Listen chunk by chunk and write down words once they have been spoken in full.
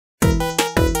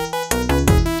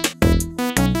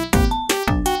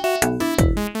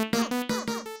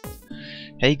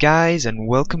Hey guys, and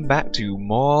welcome back to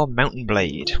more Mount &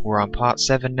 Blade. We're on part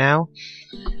 7 now,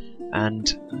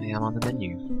 and I am on the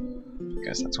menu,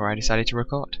 because that's where I decided to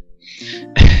record.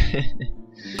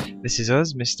 This is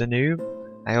us, Mr. Noob.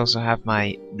 I also have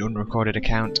my non-recorded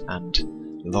account and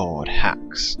Lord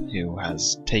Hax, who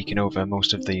has taken over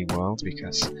most of the world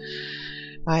because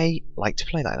I like to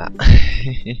play like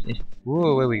that.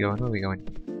 Whoa, where are we going? Where are we going?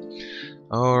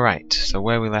 Alright, so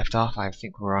where we left off, I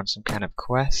think we were on some kind of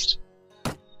quest.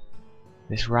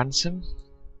 This ransom?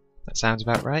 That sounds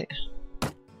about right.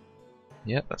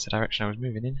 Yep, that's the direction I was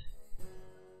moving in.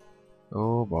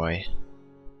 Oh boy.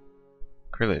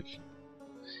 Kriliv.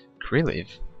 Kriliv?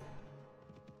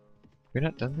 Have we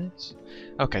not done this?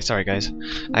 Okay, sorry guys.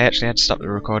 I actually had to stop the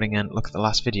recording and look at the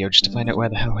last video just to find out where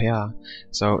the hell we are.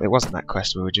 So it wasn't that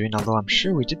quest we were doing, although I'm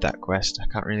sure we did that quest. I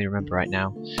can't really remember right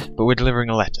now. But we're delivering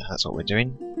a letter, that's what we're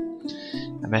doing.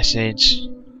 A message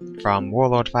from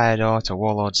Warlord Fyodor to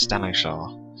Warlord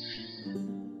Stanishaw.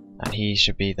 And he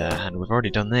should be there. And we've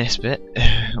already done this bit,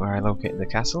 where I located the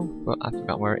castle, but I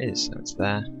forgot where it is, so it's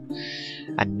there.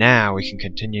 And now we can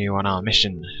continue on our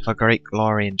mission for great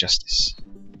glory and justice.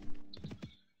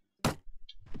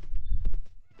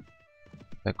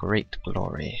 The great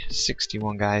glory.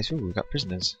 61 guys. Ooh, we've got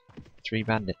prisoners. 3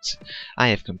 bandits. I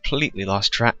have completely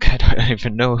lost track. I don't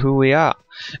even know who we are.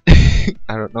 I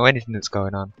don't know anything that's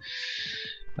going on.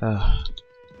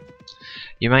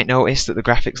 You might notice that the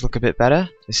graphics look a bit better.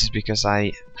 This is because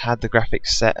I had the graphics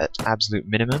set at absolute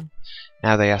minimum.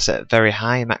 Now they are set at very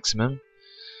high maximum.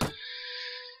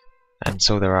 And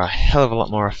so there are a hell of a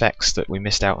lot more effects that we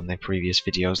missed out on the previous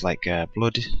videos, like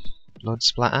blood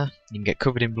splatter. You can get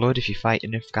covered in blood if you fight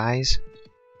enough guys.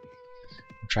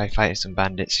 Try fighting some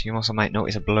bandits. You also might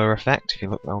notice a blur effect if you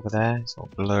look over there. It's all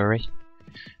blurry.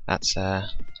 That's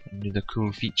another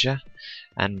cool feature.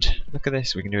 And look at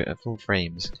this, we can do it at full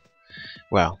frames.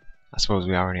 Well, I suppose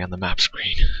we are only on the map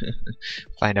screen.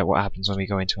 Find out what happens when we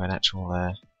go into an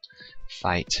actual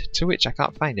fight, to which I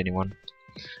can't find anyone.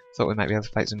 Thought we might be able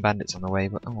to fight some bandits on the way,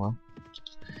 but oh well.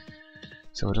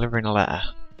 So we're delivering a letter.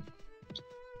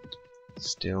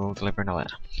 Still delivering a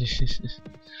letter.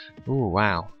 Ooh,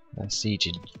 wow. They're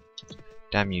sieging.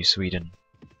 Damn you, Sweden.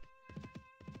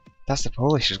 That's the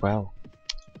Polish as well.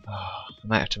 Oh, I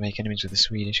might have to make enemies with the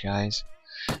Swedish guys.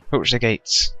 Approach the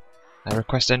gates. I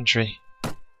request entry.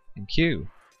 Thank you.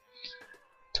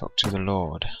 Talk to the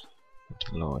Lord.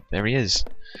 To the Lord. There he is.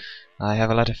 I have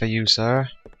a letter for you, sir.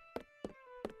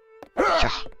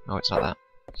 No, it's not that.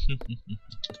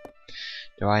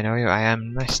 Do I know you? I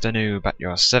am Mr. Noob at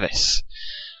your service.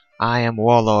 I am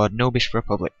Warlord Nobish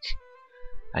Republic.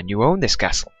 And you own this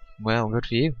castle. Well, good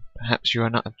for you. Perhaps you are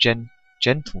not of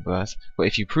gentle birth, but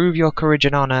if you prove your courage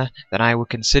and honor, then I will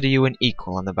consider you an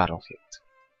equal on the battlefield.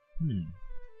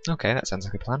 Okay, that sounds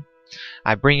like a plan.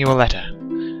 I bring you a letter.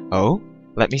 Oh?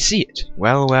 Let me see it.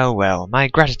 Well, well, well. My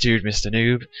gratitude, Mr.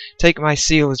 Noob. Take my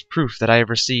seal as proof that I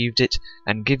have received it,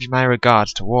 and give my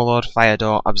regards to Warlord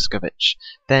Fyodor Obzgovich.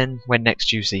 Then, when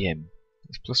next you see him.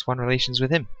 There's +1 relations with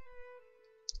him.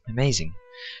 Amazing.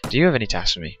 Do you have any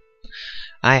tasks for me?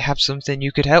 I have something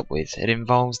you could help with. It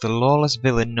involves the lawless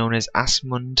villain known as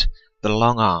Asmund the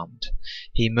Long-Armed.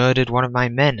 He murdered one of my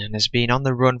men and has been on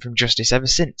the run from justice ever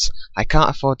since. I can't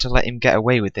afford to let him get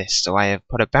away with this, so I have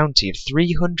put a bounty of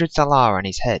 300 thalar on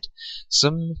his head.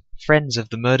 Some friends of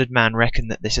the murdered man reckon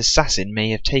that this assassin may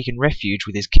have taken refuge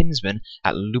with his kinsman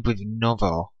at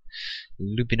Lubinovo.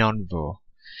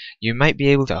 You might be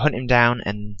able to hunt him down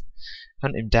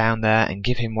there and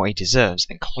give him what he deserves,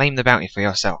 and claim the bounty for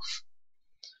yourself.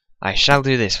 I shall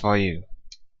do this for you,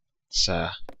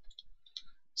 sir.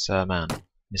 Sir man.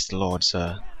 Mr. Lord,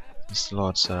 sir. Mr.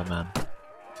 Lord, sir man.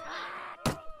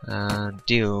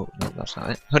 Deal. No, that's not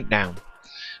it. Hunt down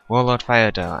Warlord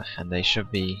Fyodor, and they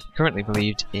should be currently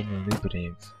believed in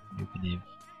Lubiniv.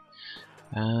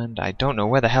 And I don't know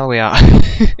where the hell we are.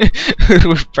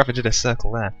 We've probably did a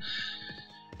circle there.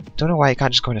 Don't know why it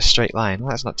can't just go in a straight line. Well,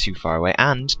 that's not too far away.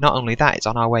 And not only that, it's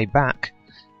on our way back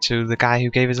to the guy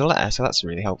who gave us a letter, so that's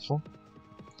really helpful.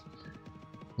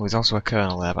 Well, there's also a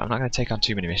colonel there, but I'm not going to take on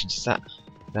too many missions. Is that?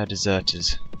 They're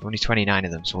deserters. Only 29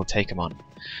 of them, so we'll take them on.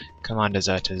 Come on,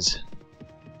 deserters.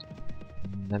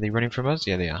 Are they running from us?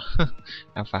 Yeah, they are.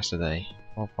 How fast are they?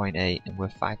 4.8, and we're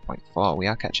 5.4. We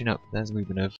are catching up. There's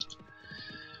Lubinov.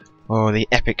 Oh, the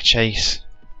epic chase.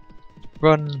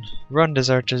 Run! Run,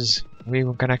 deserters! We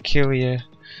were gonna kill you.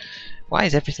 Why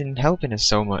is everything helping us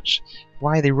so much?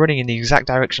 Why are they running in the exact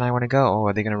direction I want to go? Or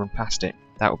are they going to run past it?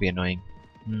 That would be annoying.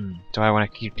 Do I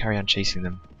want to carry on chasing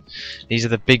them? These are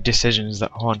the big decisions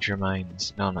that haunt your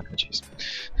minds. No, I'm not going to chase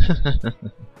them.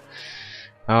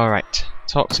 Alright,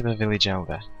 talk to the village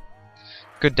elder.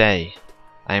 Good day.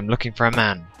 I am looking for a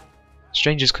man.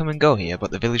 Strangers come and go here,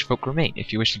 but the village folk remain.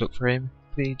 If you wish to look for him,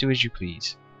 please do as you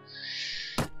please.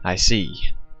 I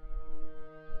see.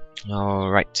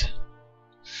 Alright.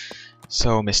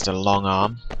 So, Mr.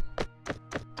 Longarm,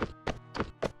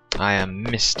 I am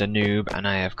Mr. Noob, and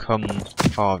I have come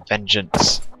for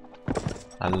vengeance.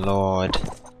 A lord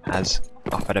has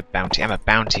offered a bounty. I'm a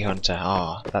bounty hunter.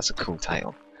 Oh, that's a cool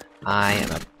title. I am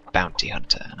a bounty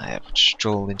hunter, and I have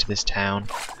strolled into this town,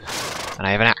 and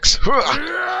I have an axe.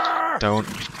 Don't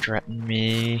threaten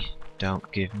me.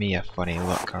 Don't give me a funny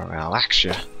look, or I'll ask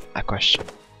you a question.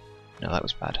 No, that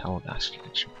was bad. I won't ask you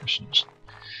extra questions.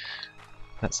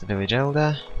 That's the village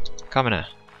elder. Commoner.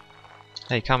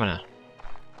 Hey, commoner.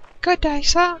 Good day,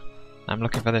 sir. I'm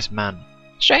looking for this man.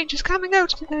 Strangers come and go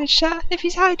to the village, sir. If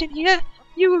he's hiding here,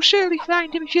 you will surely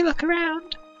find him if you look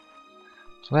around.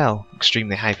 Well,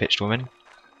 extremely high-pitched woman.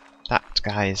 That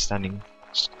guy is standing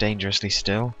dangerously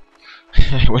still.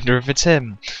 I wonder if it's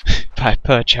him. By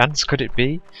perchance, could it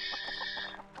be?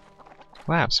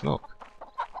 Wow, smoke.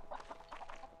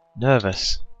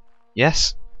 Nervous.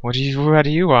 Yes? What do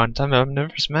you want? I'm a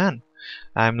nervous man.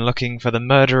 I'm looking for the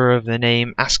murderer of the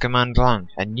name Askerman Glang,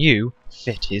 and you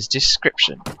fit his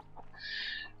description.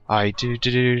 I do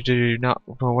not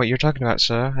know what you're talking about,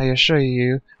 sir. I assure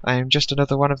you, I am just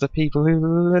another one of the people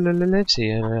who lives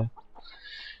here.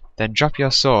 Then drop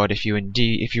your sword if you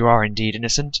are indeed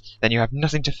innocent. Then you have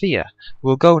nothing to fear.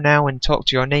 We'll go now and talk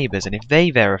to your neighbours, and if they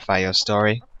verify your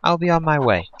story, I'll be on my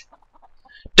way.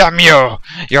 Damn you!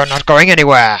 You're not going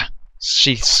anywhere!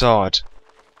 Sheath sword.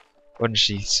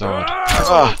 Unsheath sword.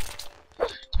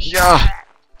 Yeah!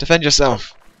 Defend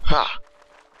yourself! Ha!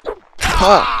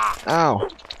 Ha! Ow!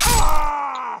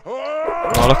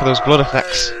 Oh, look at those blood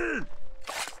effects.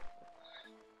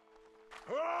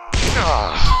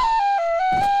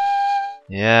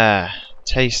 Yeah,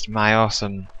 taste my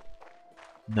awesomeness.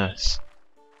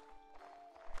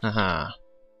 Haha.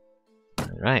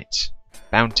 Right.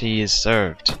 Bounty is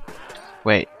served.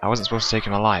 Wait, I wasn't supposed to take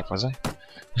him alive, was I?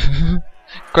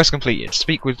 Quest completed.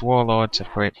 Speak with Warlord to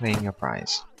claim your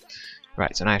prize.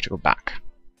 Right, so now I have to go back.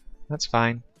 That's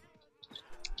fine.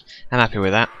 I'm happy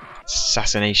with that.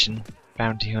 Assassination.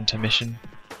 Bounty hunter mission.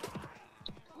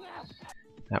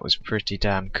 That was pretty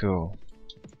damn cool.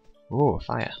 Ooh,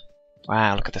 fire.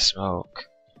 Wow, look at the smoke.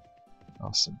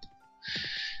 Awesome.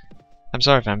 I'm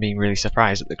sorry if I'm being really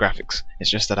surprised at the graphics.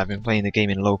 It's just that I've been playing the game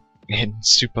in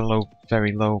super low,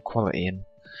 very low quality, and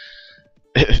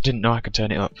didn't know I could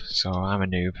turn it up, so I'm a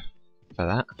noob for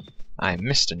that. I'm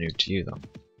Mr. Noob to you, though.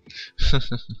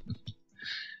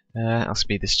 I'll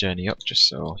speed this journey up just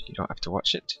so you don't have to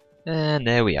watch it. And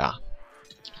there we are.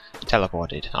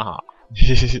 Teleported. Ah.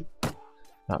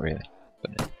 Not really,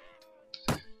 but no.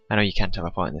 I know you can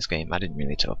teleport in this game. I didn't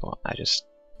really teleport. I just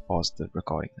paused the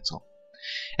recording, that's all.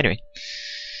 Anyway.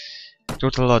 Go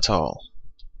to the Lord's Hall.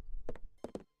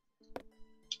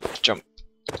 Jump.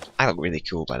 I look really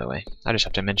cool, by the way. I just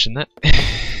have to mention that.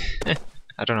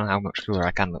 I don't know how much cooler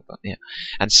I can look, but yeah.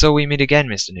 And so we meet again,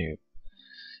 Mr. Noob.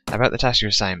 About the task you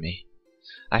assigned me.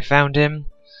 I found him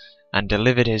and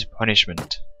delivered his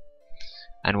punishment.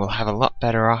 And we'll have a lot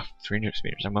better off 300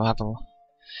 experience,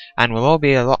 and we'll all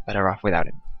be a lot better off without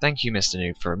him. Thank you, Mr.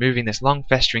 Noob, for removing this long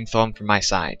festering thorn from my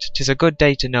side. 'Tis a good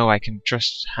day to know I can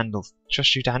trust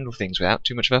you to handle things without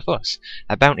too much of a fuss.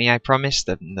 A bounty I promise,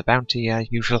 the bounty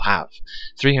you shall have.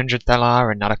 300 thalar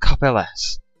and not a copper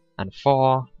less. And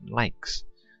 4 likes.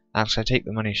 I'll take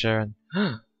the money, sure, and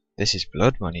this is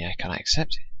blood money, I cannot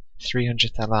accept it.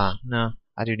 300 thalar. No,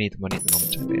 I do need the money at the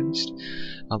moment, to be honest.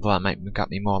 Although that might have got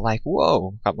me more like.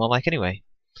 Whoa! Got more like anyway.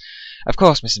 Of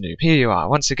course, Mr. Noob, here you are.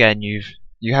 Once again, you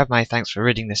have my thanks for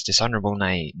ridding this dishonourable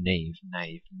knave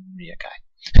guy.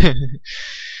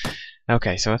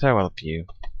 Okay, so a farewell for you.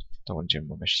 Don't want to do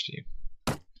more missions for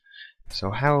you.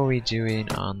 So how are we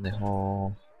doing on the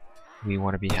whole? We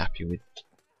want to be happy with.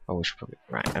 Oh, we should probably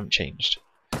right. I haven't changed.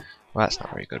 Well, that's not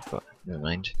very good, but never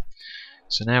mind.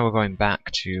 So now we're going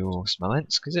back to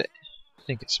Smolensk, is it? I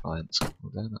think it's Smolensk.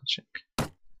 Hold on, I'll check.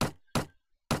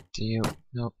 Deal.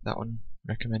 Nope, that one.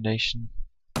 Recommendation.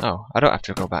 Oh, I don't have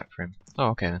to go back for him. Oh,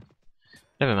 okay then.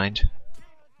 Never mind.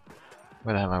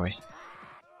 Where the hell are we?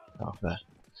 Oh, there.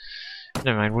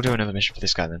 Never mind, we'll do another mission for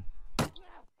this guy then.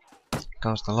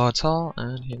 Goes to the Lord's Hall,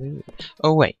 and here.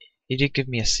 Oh wait, he did give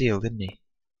me a seal, didn't he?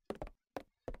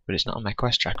 But it's not on my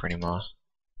quest tracker anymore.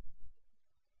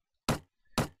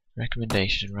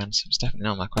 Recommendation ransom. It's definitely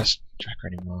not on my quest tracker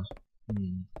anymore.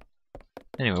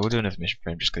 Anyway, we'll do another mission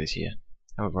for him just because he's here.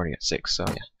 And we've already got 6, so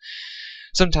yeah.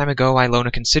 Some time ago, I loaned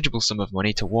a considerable sum of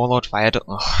money to Warlord Fyodor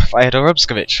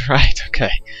Obskovich. Right,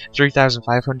 okay.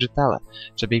 3,500 thaler.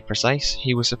 To be precise,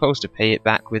 he was supposed to pay it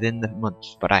back within the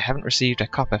month, but I haven't received a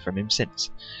copper from him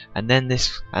since. And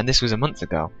this was a month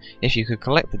ago. If you could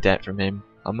collect the debt from him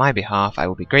on my behalf, I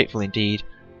would be grateful indeed.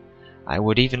 I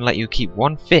would even let you keep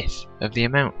 1/5 of the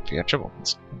amount for your trouble.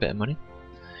 That's a bit of money.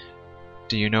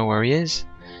 Do you know where he is?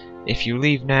 If you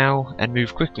leave now and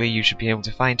move quickly, you should be able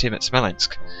to find him at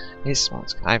Smolensk.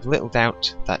 I've little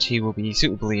doubt that he will be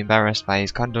suitably embarrassed by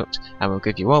his conduct and will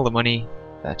give you all the money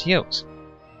that he owes.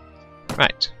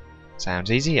 Right. Sounds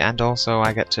easy, and also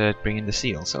I get to bring in the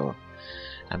seal, so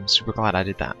I'm super glad I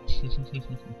did that.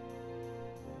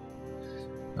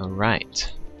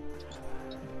 Alright.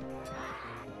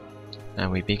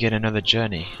 And we begin another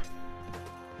journey.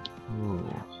 Ooh.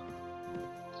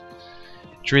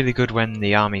 It's really good when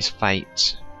the armies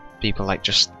fight people like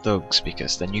just thugs,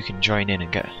 because then you can join in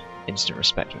and get instant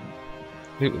respect with them.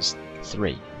 Loot was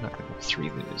 3. I'm not going to go 3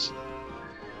 looters.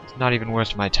 It's not even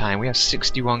worth my time. We have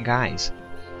 61 guys.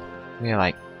 We are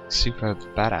like super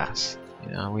badass.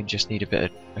 You know, we just need a bit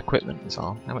of equipment, that's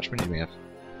all. How much money do we have?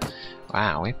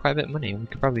 Wow, we have quite a bit of money. We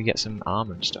could probably get some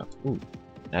armor and stuff. Ooh.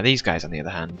 Now these guys, on the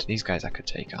other hand, these guys I could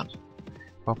take on.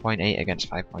 4.8 against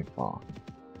 5.4.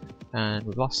 And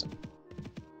we've lost them.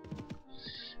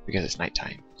 Because it's night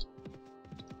time.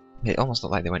 It almost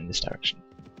looked like they went in this direction.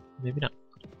 Maybe not.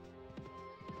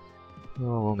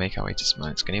 Oh, we'll make our way to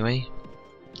Smolensk anyway.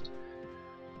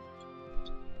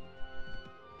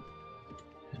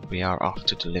 And we are off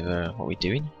to deliver what we're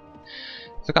doing.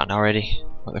 Forgotten already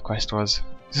what the quest was.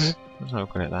 I'm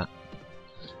not good at that.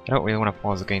 I don't really want to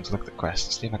pause the game to look at the quest.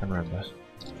 Let's see if I can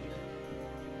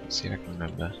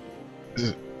remember.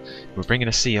 We're bringing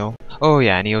a seal. Oh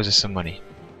yeah, and he owes us some money.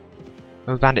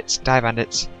 Those bandits, die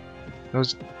bandits.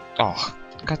 Those... Oh,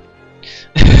 God.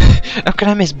 How can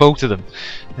I miss both of them?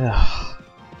 Ugh.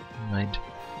 Never mind.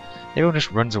 Everyone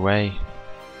just runs away.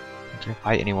 Not to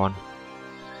fight anyone.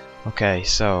 Okay,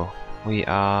 so we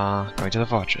are going to the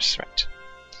fortress, right?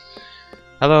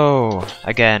 Hello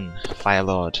again,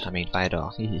 Fyodor.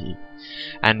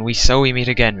 And we meet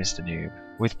again, Mr. Noob.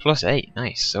 With +8,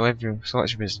 nice. So what's your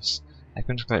business? I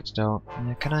couldn't collect a door.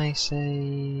 Can I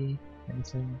say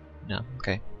anything? No,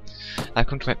 okay. I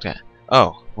couldn't collect it.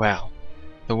 Oh, well.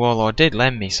 The Warlord did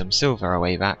lend me some silver a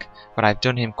way back, but I've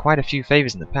done him quite a few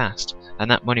favours in the past, and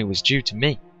that money was due to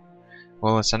me.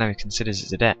 Warlord Sanovi considers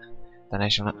it a debt. Then I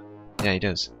shall not... Yeah, he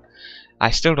does. I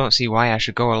still don't see why I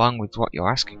should go along with what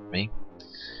you're asking of me.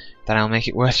 Then I'll make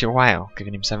it worth your while,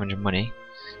 giving him 700 money.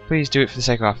 Please do it for the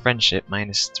sake of our friendship,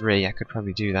 -3, I could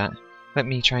probably do that. Let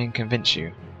me try and convince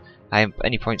you. I have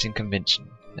any points in conviction.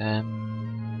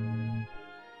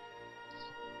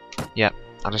 Yep,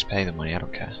 I'll just pay the money, I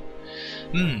don't care.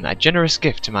 A generous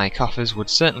gift to my coffers would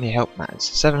certainly help matters.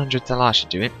 700 thaler should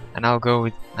do it, and I'll go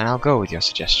with your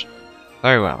suggestion.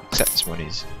 Very well, accept this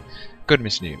monies. Good,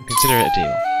 Miss Noob, consider it a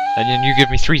deal. And then you give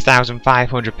me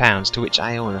 £3,500, to which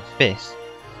I own 1/5.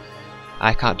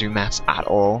 I can't do maths at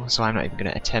all, so I'm not even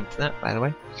going to attempt that, by the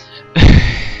way.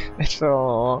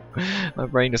 Oh, my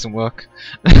brain doesn't work.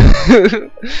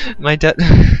 My debt.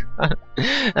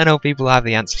 I know people have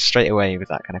the answer straight away with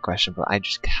that kind of question, but I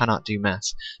just cannot do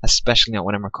maths, especially not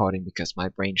when I'm recording, because my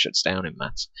brain shuts down in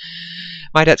maths.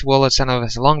 My debt to Warlord Sanov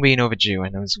has long been overdue,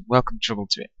 and I was welcome trouble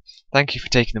to it. Thank you for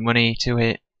taking the money to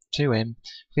him.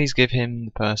 Please give him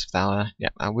the purse of Thaler.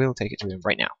 Yeah, I will take it to him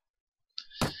right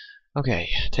now. Okay,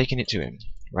 taking it to him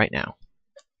right now.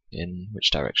 In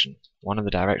which direction? One of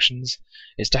the directions.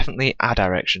 It's definitely a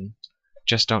direction.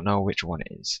 Just don't know which one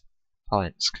it is.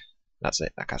 Smolensk. That's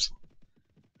it, that castle.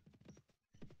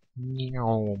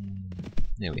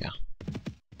 There we are.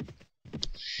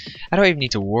 I don't even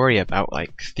need to worry about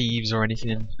like thieves or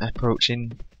anything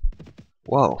approaching.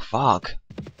 Whoa, fog.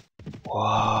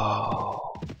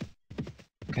 Whoa.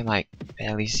 I can like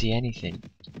barely see anything.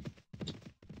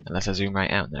 Unless I zoom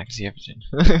right out, then I can see everything.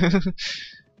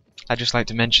 I'd just like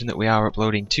to mention that we are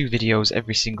uploading 2 videos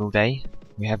every single day.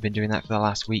 We have been doing that for the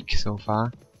last week so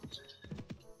far.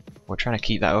 We're trying to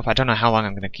keep that up. I don't know how long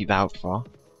I'm going to keep that up for.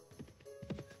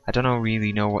 I don't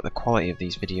really know what the quality of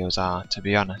these videos are, to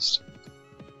be honest.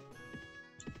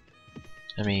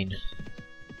 I mean,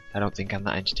 I don't think I'm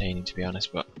that entertaining, to be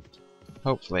honest, but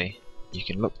hopefully you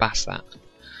can look past that.